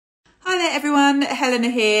there everyone,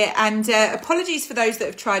 Helena here, and apologies for those that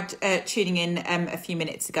have tried tuning in a few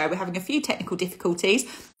minutes ago. We're having a few technical difficulties,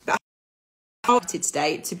 but I'm excited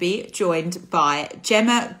today to be joined by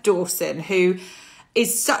Gemma Dawson, who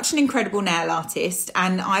is such an incredible nail artist,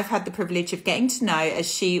 and I've had the privilege of getting to know as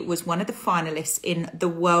she was one of the finalists in the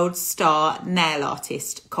World Star Nail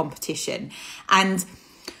Artist competition. And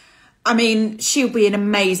I mean, she'll be an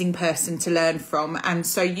amazing person to learn from. And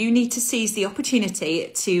so you need to seize the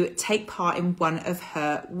opportunity to take part in one of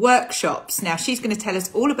her workshops. Now, she's going to tell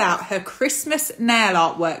us all about her Christmas nail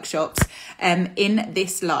art workshops in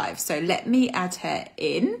this live. So let me add her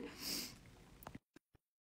in.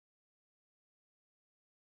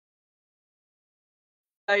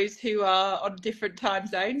 Those who are on different time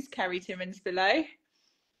zones, Carrie Timmons below.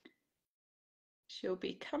 She'll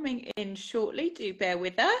be coming in shortly. Do bear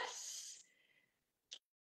with us.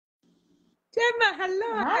 Gemma,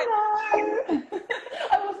 hello. Hello.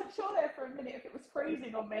 I wasn't sure there for a minute if it was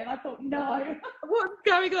freezing on me, and I thought, no. What's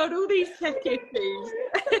going on? All these tech issues.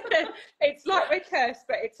 It's like we're cursed,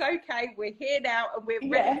 but it's okay. We're here now, and we're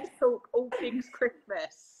ready to talk all things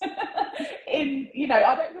Christmas. I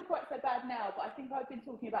don't feel quite so bad now, but I think I've been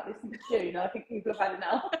talking about this since June, and I think people have had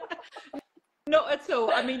enough. Not at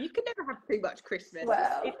all. I mean, you can never have too much Christmas.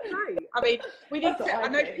 Well, it's true. I mean, we need to. I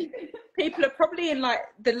know people are probably in like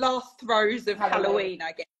the last throes of Halloween,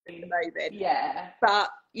 I guess, at the moment. Yeah. But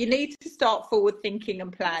you need to start forward thinking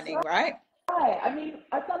and planning, right? Right. I mean,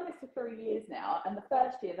 I've done this for 3 years now, and the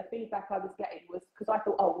first year, the feedback I was getting was because I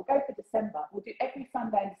thought, oh, we'll go for December. We'll do every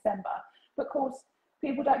Sunday in December. But of course,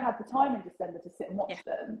 people don't have the time in December to sit and watch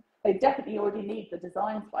them. They definitely already need the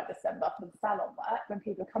designs by December for the salon work when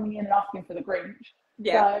people are coming in and asking for the Grinch.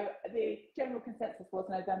 So the general consensus was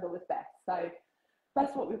November was best. So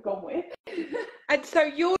that's what we've gone with. And so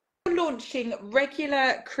you're launching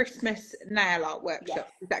regular Christmas nail art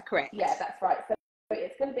workshops, is that correct? Yeah, that's right. So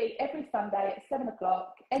it's going to be every Sunday at 7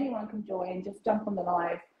 o'clock. Anyone can join, just jump on the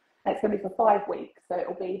live. And it's going to be for 5 weeks. So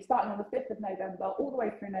it'll be starting on the 5th of November, all the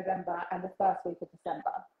way through November and the first week of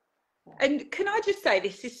December. And can I just say,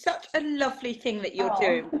 this is such a lovely thing that you're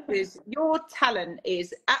doing, because your talent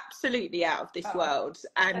is absolutely out of this world.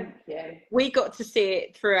 And we got to see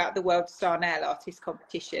it throughout the World Star Nail Artist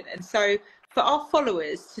competition. And so for our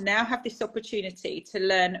followers to now have this opportunity to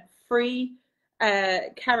learn free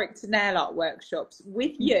character nail art workshops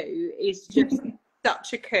with you is just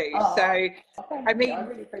such a coup. I mean, I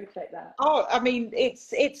really appreciate that. I mean,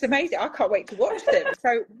 it's amazing. I can't wait to watch them.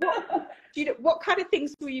 So what kind of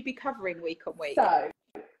things will you be covering week on week? So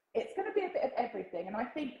it's going to be a bit of everything, and I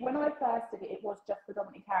think when I first did it, it was just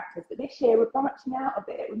predominantly characters, but this year we're branching out a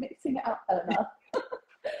bit. We're mixing it up, Eleanor.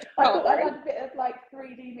 I thought I'd had a bit of like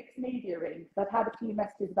 3D mixed media in, because I've had a few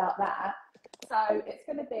messages about that. So it's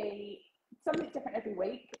going to be something different every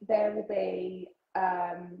week. There will be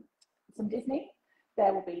some Disney.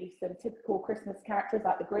 There will be some typical Christmas characters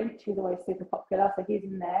like the Grinch, who's always super popular, so he's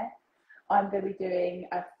in there. I'm going to be doing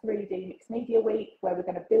a 3D mixed media week where we're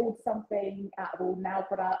going to build something out of all nail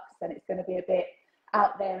products, and it's going to be a bit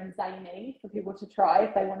out there and zany for people to try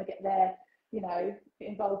if they want to get their,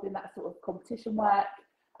 involved in that sort of competition work.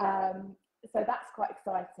 So that's quite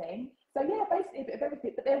exciting. So yeah, basically a bit of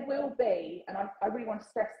everything, but there will be, and I really want to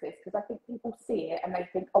stress this because I think people see it and they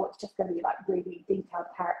think, oh, it's just going to be like really detailed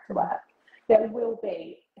character work. There will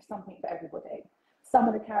be something for everybody. Some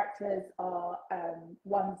of the characters are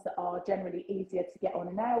ones that are generally easier to get on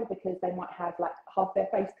a nail because they might have like half their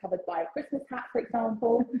face covered by a Christmas hat, for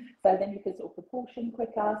example. So then you can sort of proportion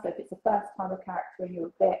quicker. So if it's a first time of character and you're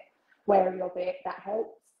a bit wary of it, that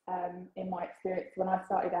helps. In my experience, when I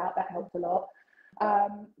started out, that helped a lot.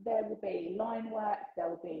 There will be line work, there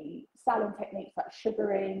will be salon techniques like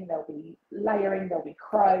sugaring, there'll be layering, there'll be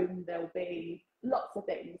chrome, there'll be lots of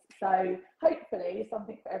things. So hopefully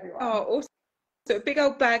something for everyone. Oh, awesome. So a big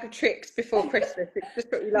old bag of tricks before Christmas. It's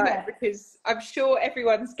just what we like, because I'm sure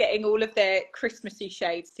everyone's getting all of their Christmassy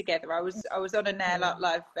shades together. I was on a nail art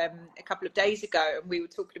live a couple of days ago, and we were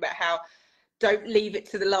talking about how don't leave it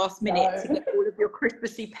to the last minute to get all of your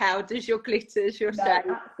Christmassy powders, your glitters, your shades.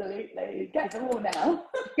 Absolutely. Get them all now.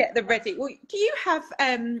 Get them ready. Well, do you have,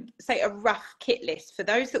 say, a rough kit list for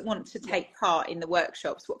those that want to take part in the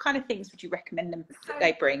workshops? What kind of things would you recommend them that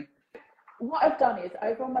they bring? What I've done is,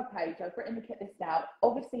 over on my page, I've written the kit list out.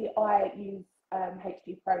 Obviously, I use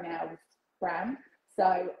HD Pro Nails brand,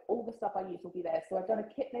 so all the stuff I use will be there. So I've done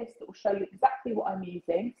a kit list that will show you exactly what I'm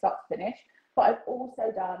using, start to finish. But I've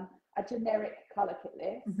also done a generic colour kit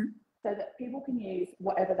list so that people can use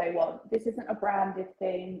whatever they want. This isn't a branded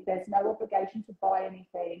thing. There's no obligation to buy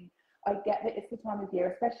anything. I get that it's the time of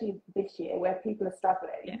year, especially this year, where people are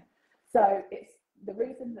struggling. So it's the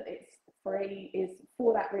reason that it's free is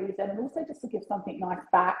for that reason, and also just to give something nice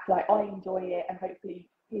back. Like, I enjoy it, and hopefully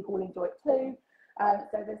people will enjoy it too.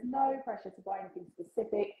 So there's no pressure to buy anything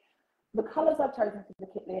specific. The colours I've chosen for the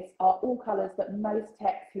kit list are all colours that most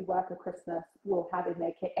techs who work at Christmas will have in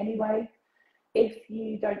their kit anyway. If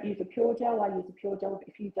you don't use a pure gel, I use a pure gel. But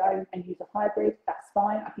if you don't and use a hybrid, that's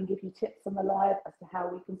fine. I can give you tips on the live as to how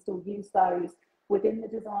we can still use those within the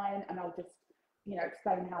design, and I'll just, you know,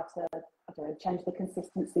 explain how to, I don't know, change the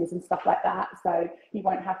consistencies and stuff like that. So you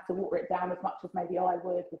won't have to water it down as much as maybe I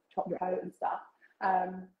would with top coat and stuff.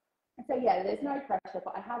 So yeah, there's no pressure,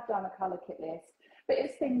 but I have done a colour kit list. But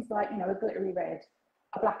it's things like, you know, a glittery red,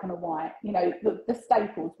 a black and a white, you know, the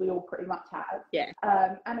staples we all pretty much have. Yeah.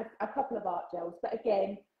 And a couple of art gels. But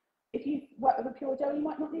again, if you work with a pure gel, you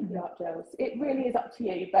might not need the art gels. It really is up to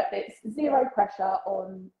you, but it's zero pressure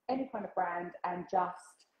on any kind of brand and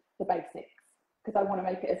just the basics, because I want to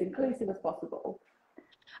make it as inclusive as possible.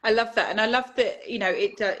 I love that, and I love that, you know,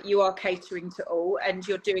 you are catering to all, and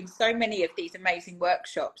you're doing so many of these amazing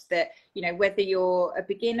workshops that, you know, whether you're a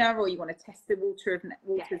beginner or you want to test the water of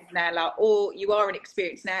nail art, or you are an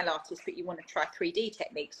experienced nail artist but you want to try 3D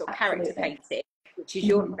techniques or character painting, which is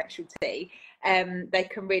your specialty, they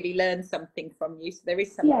can really learn something from you. So there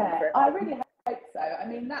is something. Yeah, I really hope so. I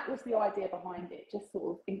mean, that was the idea behind it, just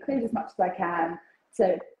sort of include as much as I can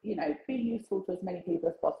to, you know, be useful to as many people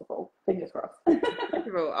as possible. Fingers crossed.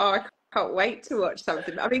 Oh, I can't wait to watch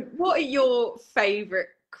something. I mean, what are your favourite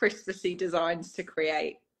Christmassy designs to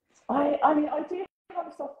create? I mean, I do have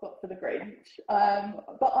a soft spot for the Grinch,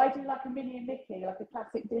 but I do like a Minnie and Mickey, like a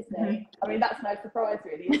classic Disney. I mean, that's no surprise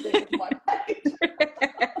really, is it? It's my page.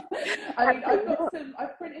 I mean,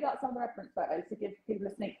 I've printed out some reference photos to give people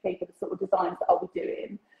a sneak peek of the sort of designs that I'll be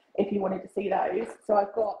doing, if you wanted to see those. So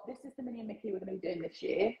I've got, this is the Minnie and Mickey we're going to be doing this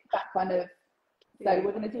year, that kind of, so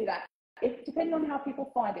we're going to do that. If, depending on how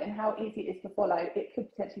people find it and how easy it is to follow, it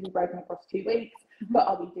could potentially be broken across 2 weeks, but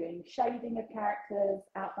I'll be doing shading of characters,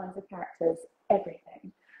 outlines of characters,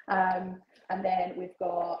 everything. And then we've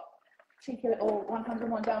got cheeky little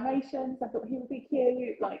 101 Dalmatians. I thought he would be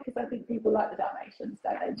cute, like, because I think people like the Dalmatians,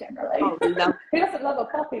 don't they, generally? Oh, who doesn't love a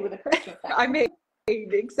puppy with a Christmas hat? I mean,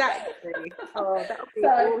 exactly. Oh, that would be so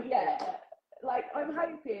awesome. Yeah, like, I'm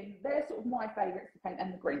hoping they're sort of my favourites to paint,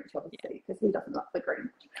 and the Grinch, obviously, because who doesn't love the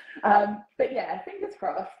Grinch? But yeah, fingers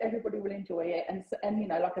crossed, everybody will enjoy it, and you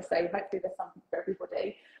know, like I say, hopefully there's something for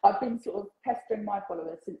everybody. I've been sort of pestering my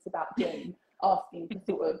followers since about June, asking for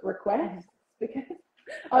sort of requests, because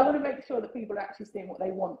I want to make sure that people are actually seeing what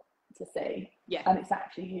they want to see, and it's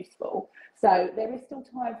actually useful. So there is still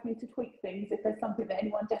time for me to tweak things if there's something that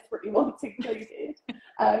anyone desperately wants included.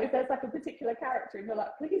 If there's like a particular character and you're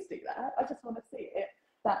like, please do that, I just want to see it,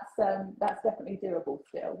 that's definitely doable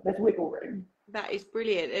still. There's wiggle room. That is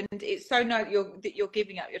brilliant, and it's so nice that you're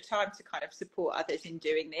giving up your time to kind of support others in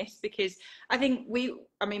doing this, because I think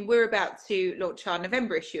we're about to launch our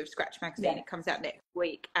November issue of Scratch Magazine. It comes out next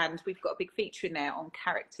week, and we've got a big feature in there on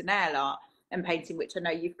character nail art and painting, which I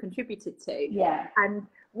know you've contributed to. Yeah. And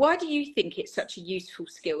why do you think it's such a useful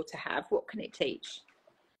skill to have? What can it teach?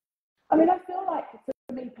 I mean, I feel like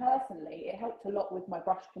for me personally, it helped a lot with my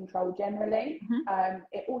brush control generally.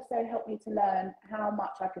 It also helped me to learn how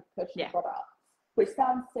much I could push the product, which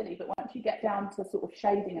sounds silly, but once you get down to sort of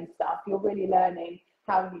shading and stuff, you're really learning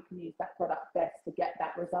how you can use that product best to get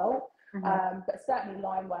that result. But certainly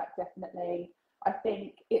line work, definitely. I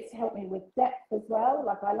think it's helped me with depth as well.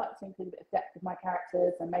 Like, I like to include a bit of depth with my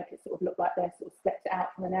characters and make it sort of look like they're sort of stepped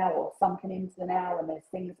out from the nail or sunken into the nail, and there's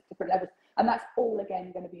things at different levels. And that's all,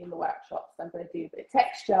 again, going to be in the workshops. I'm going to do a bit of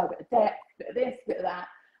texture, a bit of depth, a bit of this, a bit of that.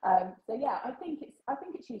 So yeah, I think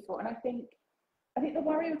it's useful. And I think the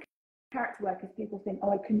worry with character work is people think,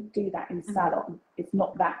 oh, I couldn't do that in salon. It's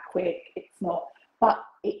not that quick. It's not, but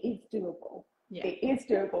it is doable. It is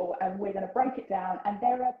doable, and we're going to break it down. And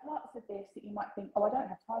there are parts of this that you might think, oh, I don't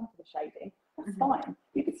have time for the shading. That's fine.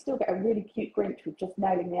 You could still get a really cute Grinch with just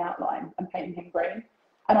nailing the outline and painting him green.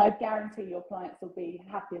 And I guarantee your clients will be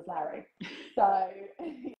happy as Larry. So,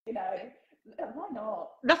 you know, why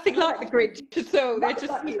not? Nothing like the Grinch at all. They're just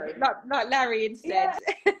like Larry instead.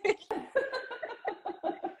 Yeah.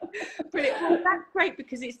 Brilliant. Well, that's great,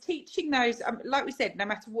 because it's teaching those, like we said, no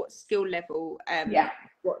matter what skill level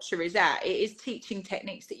watcher is at, it is teaching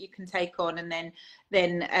techniques that you can take on and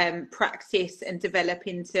then practice and develop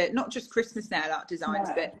into not just Christmas nail art designs,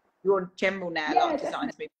 but your general nail art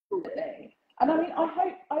designs moving forward. And I mean,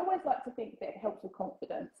 I always like to think that it helps with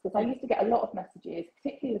confidence, because I used to get a lot of messages,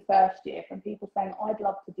 particularly the first year, from people saying, I'd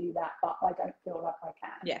love to do that, but I don't feel like I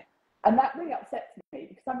can. Yeah. And that really upsets me,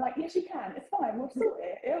 because I'm like, yes, you can. It's fine. We'll sort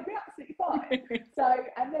it. It'll be absolutely fine. So,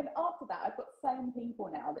 and then after that, I've got so many people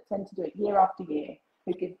now that tend to do it year after year,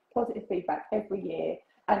 who give positive feedback every year.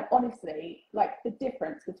 And honestly, like, the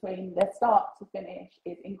difference between the start to finish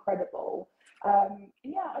is incredible.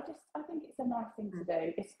 Yeah, I think it's a nice thing to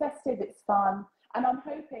do. It's festive, it's fun, and I'm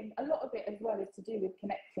hoping a lot of it as well is to do with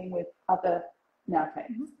connecting with other nail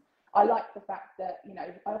techs. I like the fact that, you know,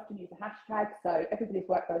 I often use a hashtag, so everybody's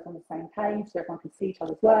work goes on the same page, so everyone can see each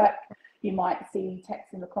other's work. You might see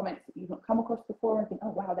text in the comments that you've not come across before and think,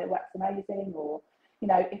 oh wow, their work's amazing. Or, you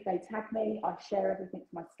know, if they tag me, I share everything to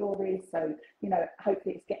my stories, so, you know,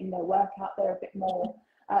 hopefully it's getting their work out there a bit more.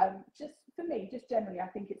 Just for me, just generally, I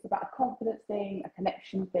think it's about a confidence thing, a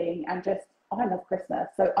connection thing, and just, I love Christmas,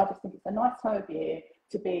 so I just think it's a nice time of year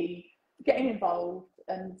to be getting involved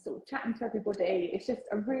and sort of chatting to everybody. It's just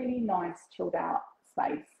a really nice, chilled out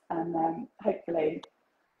space, and hopefully,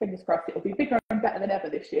 fingers crossed, it'll be bigger and better than ever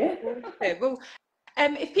this year. Well,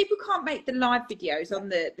 if people can't make the live videos on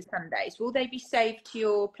the Sundays, will they be saved to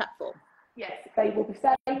your platform? Yes, they will be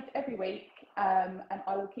saved every week, and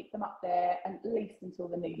I will keep them up there at least until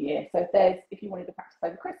the new year. So if you wanted to practice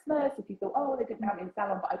over Christmas, if you thought, oh, they didn't have it in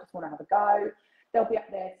salon, but I just want to have a go, they'll be up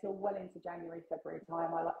there till well into January, February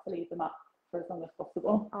time. I like to leave them up for as long as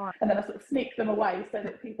possible, and then I sort of sneak them away so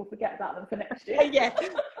that people forget about them for next year. Yeah,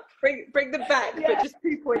 bring them back, yeah. But just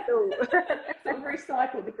 2.0. So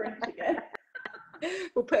recycle the Grinch again.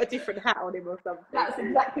 We'll put a different hat on him or something. That's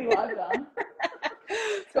exactly what I've done.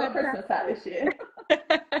 It's got a Christmas hat this year.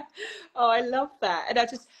 Oh, I love that. And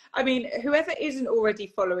I mean, whoever isn't already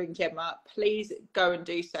following Gemma, please go and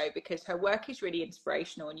do so, because her work is really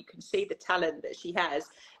inspirational, and you can see the talent that she has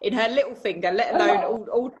in her little finger, let alone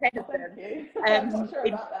all 10 of them. I'm not sure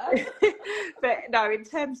about that. But no, in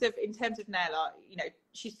terms of nail art, you know,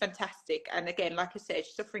 she's fantastic. And again, like I said,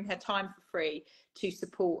 she's offering her time for free to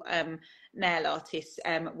support nail artists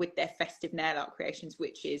with their festive nail art creations,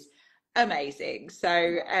 which is amazing.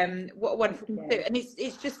 So what a wonderful thing to do. And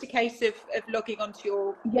it's just a case of logging onto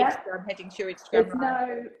your Instagram, heading to your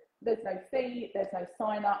Instagram. There's no fee, there's no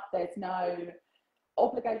sign up, there's no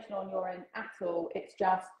obligation on your end at all. It's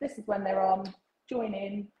just, this is when they're on, join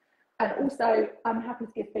in. And also, I'm happy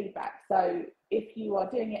to give feedback. So if you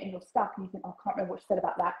are doing it and you're stuck and you think, oh, I can't remember what you said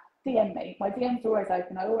about that, DM me. My DM's are always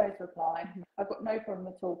open. I always reply. I've got no problem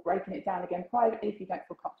at all breaking it down again privately if you don't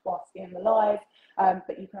feel comfortable asking in the live.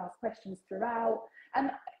 But you can ask questions throughout.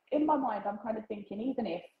 And in my mind, I'm kind of thinking, even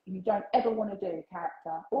if you don't ever want to do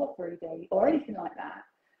character or 3D or anything like that,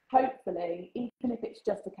 hopefully, even if it's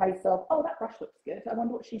just a case of, oh, that brush looks good, I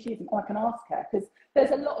wonder what she's using, I can ask her. Because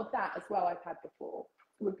there's a lot of that as well I've had before,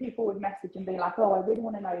 where people would message and be like, oh, I really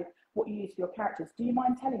want to know what you use for your characters. Do you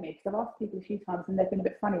mind telling me? Because I've asked people a few times and they've been a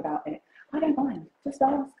bit funny about it. I don't mind. Just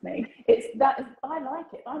ask me. I like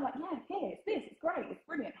it. I'm like, yeah, here, it's this. It's great. It's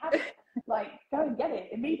brilliant. Have it. Like, go and get it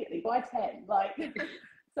immediately. Buy 10. Like,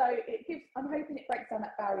 so it gives, I'm hoping it breaks down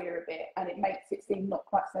that barrier a bit and it makes it seem not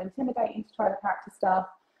quite so intimidating to try the character stuff.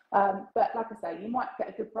 But like I say, you might get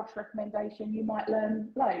a good brush recommendation. You might learn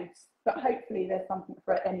loads. But hopefully there's something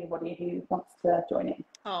for anybody who wants to join in.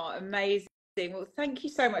 Oh, amazing. Well, thank you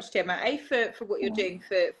so much, Gemma, for what you're doing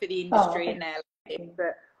for the industry and nail art,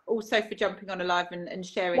 but also for jumping on a live and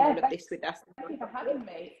sharing all of this with us. Thank you for having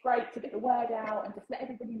me. It's great to get the word out and just let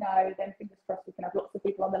everybody know. Then fingers crossed we can have lots of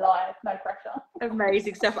people on the live. No pressure.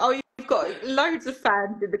 Amazing stuff. Oh, you've got loads of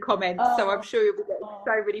fans in the comments, so I'm sure you'll be getting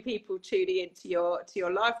so many people tuning into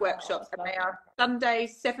your live workshops. And they are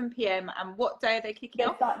Sundays, 7 p.m. And what day are they kicking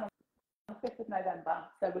off? Starting on the 5th of November.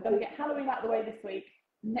 So we're going to get Halloween out of the way this week.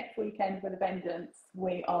 Next weekend with a vengeance,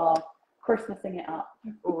 we are Christmasing it up.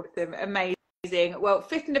 Awesome, amazing. Well,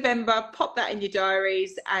 5th of November, pop that in your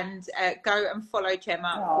diaries and go and follow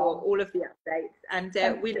Gemma for all of the updates.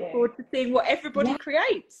 And we look forward to seeing what everybody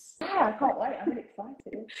creates. Yeah, I can't wait. I'm really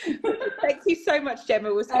excited. Thank you so much,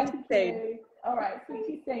 Gemma. We'll see you soon. All right, see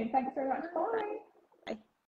you soon. Thanks very much. Bye.